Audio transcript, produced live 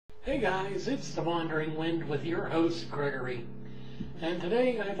Hey guys, it's the Wandering Wind with your host Gregory, and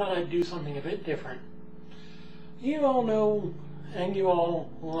today I thought I'd do something a bit different. You all know and you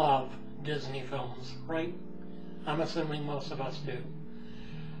all love Disney films, right? I'm assuming most of us do.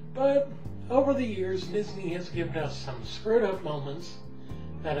 But over the years, Disney has given us some screwed up moments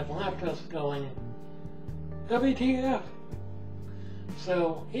that have left us going, WTF?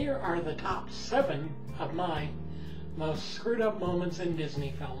 So here are the top 7 of my most screwed up moments in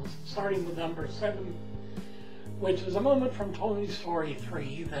Disney films, starting with number 7, which is a moment from Toy Story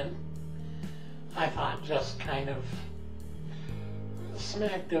 3 that I thought just kind of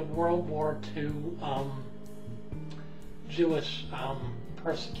smacked of World War II Jewish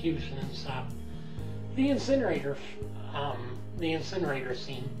persecution and stuff. The incinerator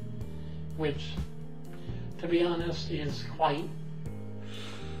scene, which, to be honest, is quite.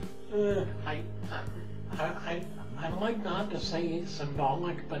 I'd like not to say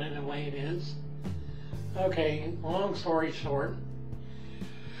symbolic, but in a way it is. Okay, long story short,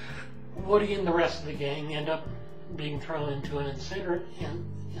 Woody and the rest of the gang end up being thrown into an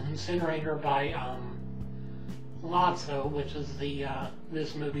incinerator by Lotso, which is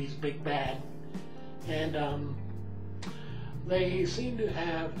this movie's big bad, and they seem to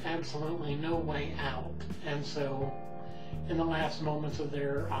have absolutely no way out, and so in the last moments of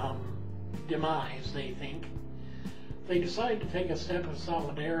their demise, they decide to take a step of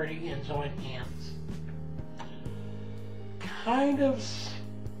solidarity and join hands. I don't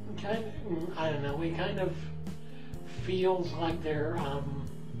know, it kind of feels like they're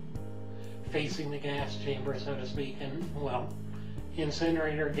facing the gas chamber, so to speak, and, well,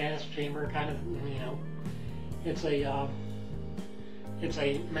 incinerator, gas chamber, kind of, it's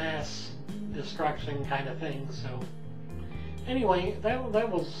a mass destruction kind of thing, so anyway, that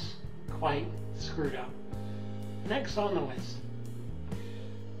was quite screwed up. Next on the list,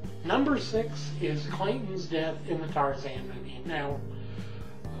 number 6 is Clayton's death in the Tarzan movie. Now,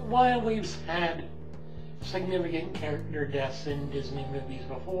 while we've had significant character deaths in Disney movies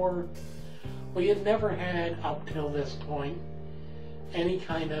before, we had never had, up till this point, any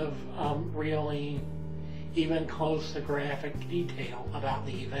kind of really even close to graphic detail about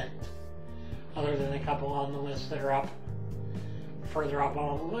the event, other than a couple on the list that are further up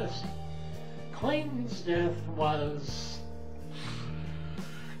on the list. Clayton's death was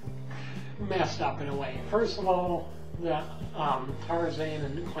messed up in a way. First of all, the Tarzan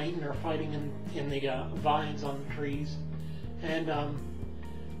and Clayton are fighting in the vines on the trees, and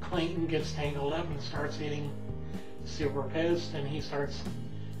Clayton gets tangled up and starts getting super pissed, and he starts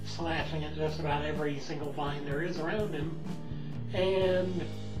slashing at just about every single vine there is around him. And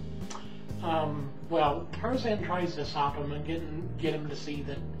well, Tarzan tries to stop him and get him to see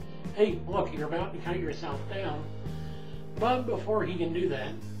that, hey, look, you're about to cut yourself down. But before he can do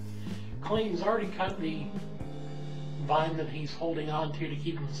that, Clayton's already cut the vine that he's holding on to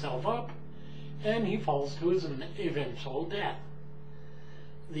keep himself up, and he falls to his eventual death.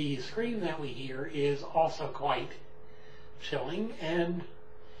 The scream that we hear is also quite chilling, and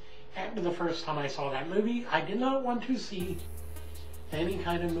after the first time I saw that movie, I did not want to see any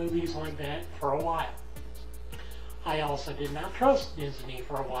kind of movies like that for a while. I also did not trust Disney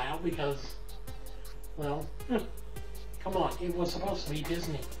for a while because, well, come on, it was supposed to be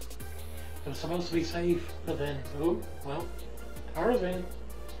Disney. It was supposed to be safe, but then, oh, well, Tarzan.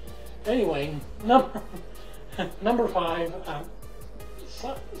 Anyway, number 5,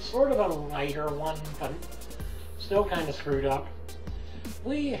 sort of a lighter one, but still kind of screwed up.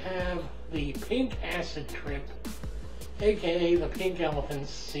 We have the pink acid trip, aka the pink elephant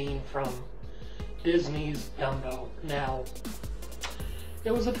scene from Disney's Dumbo. Now,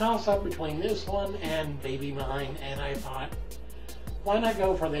 it was a toss-up between this one and Baby Mine, and I thought, why not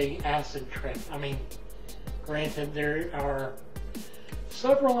go for the acid trip? I mean, granted, there are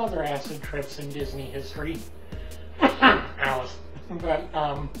several other acid trips in Disney history. Alice. But,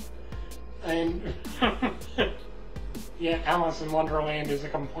 and, yeah, Alice in Wonderland is a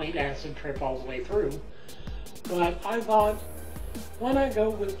complete acid trip all the way through. But I thought, why not go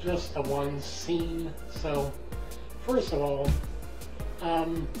with just the one scene? So, first of all,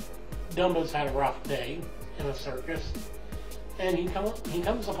 Dumbo's had a rough day in a circus, and he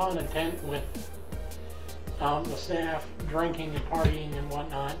comes upon a tent with the staff drinking and partying and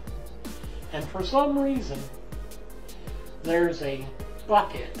whatnot, and for some reason, there's a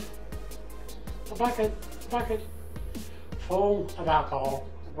bucket full of alcohol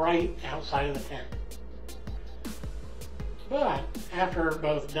right outside of the tent. But after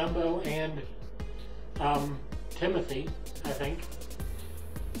both Dumbo and Timothy, I think,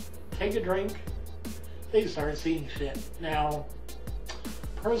 take a drink, they start seeing shit. Now,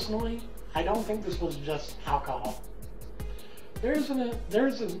 Personally, I don't think this was just alcohol. There's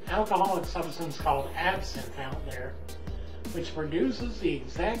an alcoholic substance called absinthe out there, which produces the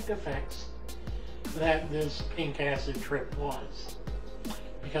exact effects that this pink acid trip was.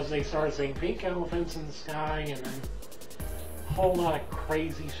 Because they started seeing pink elephants in the sky, and then a whole lot of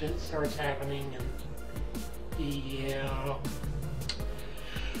crazy shit starts happening, and yeah.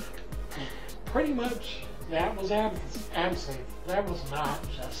 Pretty much, that was absinthe. That was not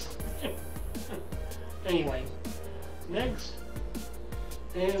just... Anyway, next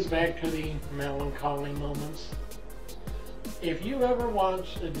is back to the melancholy moments. If you ever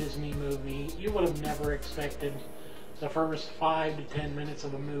watched a Disney movie, you would have never expected the first 5 to 10 minutes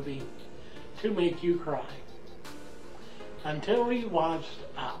of a movie to make you cry. Until you watched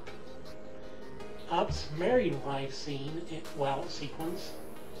Up. Up's married life sequence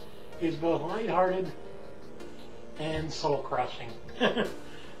is both lighthearted and soul-crushing,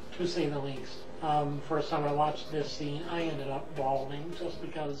 to say the least. First time I watched this scene, I ended up bawling just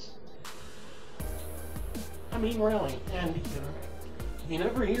because, I mean, really, and you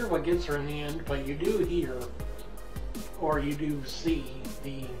never hear what gets her in the end, but you do hear, or you do see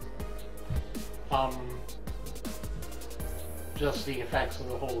the, just the effects of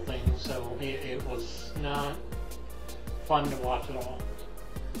the whole thing, so it was not fun to watch at all.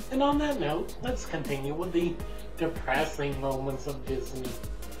 And on that note, let's continue with the depressing moments of Disney.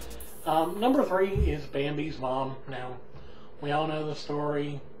 Number 3 is Bambi's mom. Now, we all know the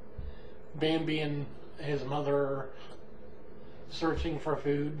story. Bambi and his mother searching for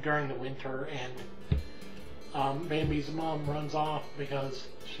food during the winter, and Bambi's mom runs off because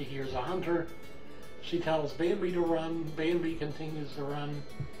she hears a hunter. She tells Bambi to run. Bambi continues to run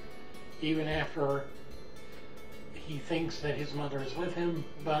even after he thinks that his mother is with him,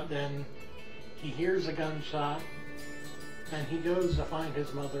 but then he hears a gunshot and he goes to find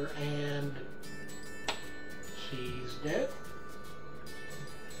his mother, and she's dead.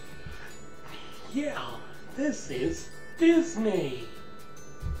 Yeah, this is Disney.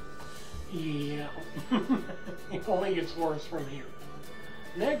 Yeah, it only gets worse from here.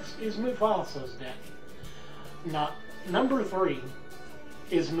 Next is Mufasa's death. Number 2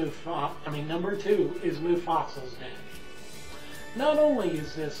 is Mufasa's death. Not only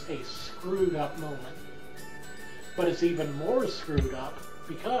is this a screwed up moment, but it's even more screwed up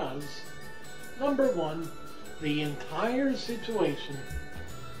because, number 1, the entire situation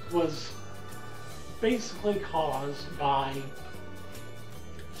was basically caused by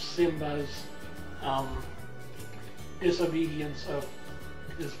Simba's disobedience of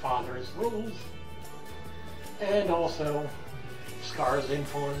his father's rules, and also Scar's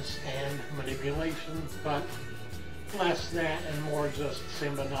influence and manipulation, but less that and more just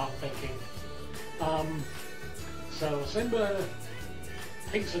Simba not thinking. So Simba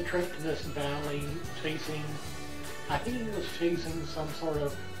takes a trip to this valley chasing, I think he was chasing some sort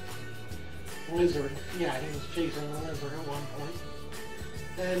of lizard. Yeah, he was chasing a lizard at one point.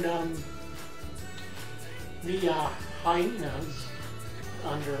 And the hyenas,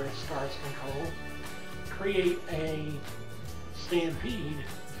 under Scar's control, create a stampede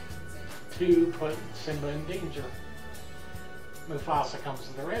to put Simba in danger. Mufasa comes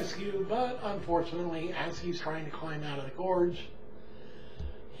to the rescue, but unfortunately, as he's trying to climb out of the gorge,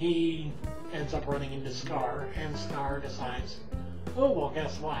 he ends up running into Scar, and Scar decides, oh, well,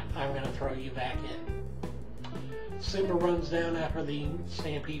 guess what? I'm going to throw you back in. Simba runs down after the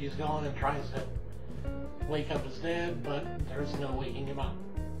stampede is gone and tries to wake up his dad, but there's no waking him up.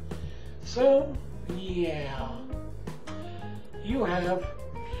 So, yeah, you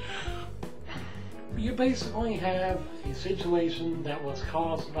basically have a situation that was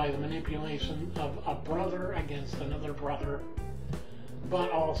caused by the manipulation of a brother against another brother, but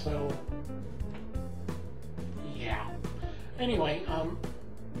also, yeah. Anyway,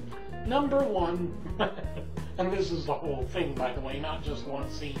 number 1, and this is the whole thing, by the way, not just one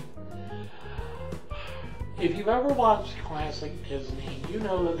scene. If you've ever watched classic Disney, you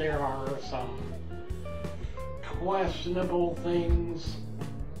know that there are some questionable things,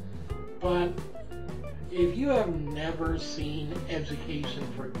 but if you have never seen Education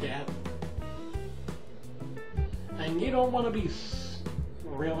for Death, and you don't want to be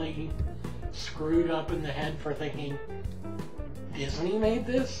really screwed up in the head for thinking, Disney made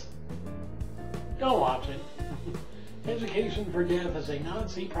this? Don't watch it. Education for Death is a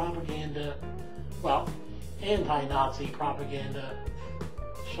Nazi propaganda, well, anti-Nazi propaganda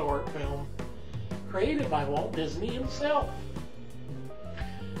short film created by Walt Disney himself.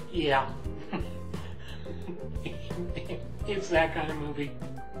 Yeah. It's that kind of movie.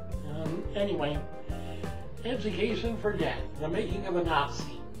 Anyway, Education for Death, the making of a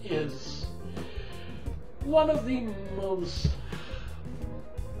Nazi. is one of the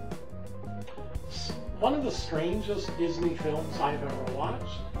strangest Disney films I've ever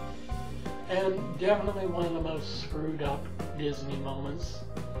watched, and definitely one of the most screwed up Disney moments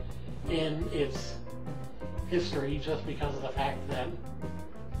in its history, just because of the fact that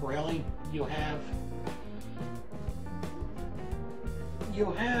really you have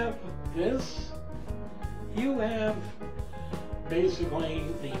this, you have basically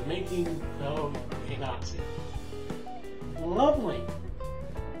the making of a Nazi. Lovely.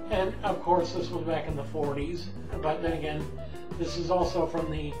 And of course this was back in the 40s, but then again, this is also from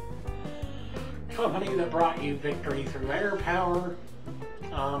the company that brought you Victory Through Air Power,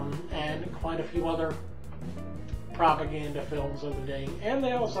 and quite a few other propaganda films of the day. And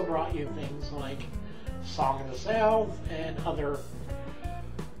they also brought you things like Song of the South and other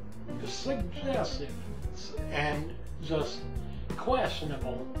suggestive and just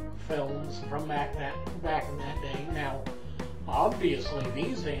questionable films from back in that day. Now, obviously,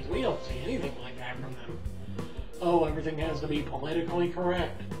 these days we don't see anything like that from them. Oh, everything has to be politically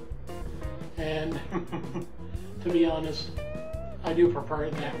correct. And to be honest, I do prefer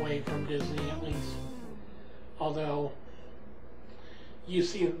it that way from Disney, at least. Although, you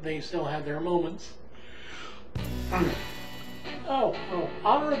see that they still have their moments. Oh,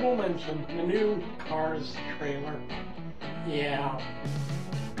 honorable mention, the new Cars trailer. Yeah.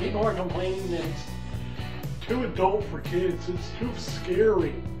 People are complaining that it's too adult for kids, it's too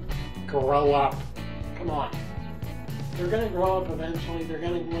scary. Grow up. Come on. They're going to grow up eventually, they're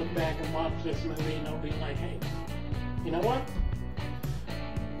going to look back and watch this movie and they'll be like, hey, you know what?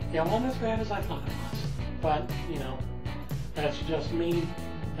 It wasn't as bad as I thought it was. But, you know, that's just me.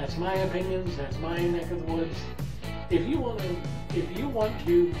 That's my opinions, that's my neck of the woods. If you want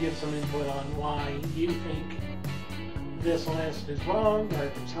to give some input on why you think this list is wrong, or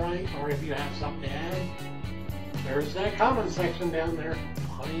if it's right, or if you have something to add, there's that comment section down there.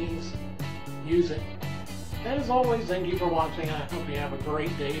 Please use it. And as always, thank you for watching. I hope you have a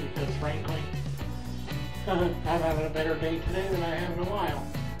great day, because frankly, I'm having a better day today than I have in a while.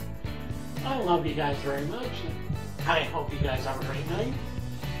 I love you guys very much. I hope you guys have a great night.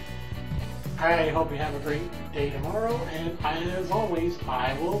 I hope you have a great day tomorrow, and as always,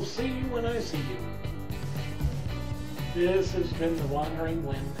 I will see you when I see you. This has been The Wandering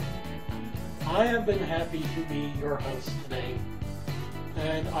Wind. I have been happy to be your host today,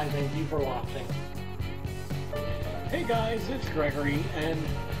 and I thank you for watching. Hey guys, it's Gregory, and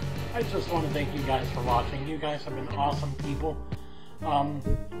I just want to thank you guys for watching. You guys have been awesome people.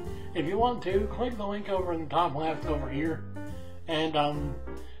 If you want to, click the link over in the top left over here, and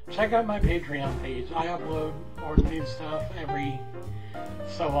check out my Patreon page. I upload more new stuff every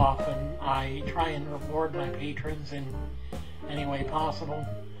so often. I try and reward my patrons in any way possible.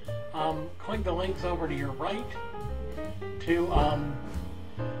 Click the links over to your right to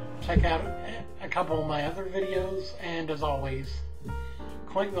check out a couple of my other videos, and as always,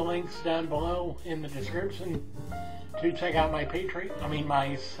 click the links down below in the description to check out my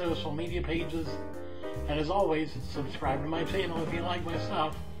my social media pages, and as always, subscribe to my channel if you like my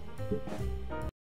stuff.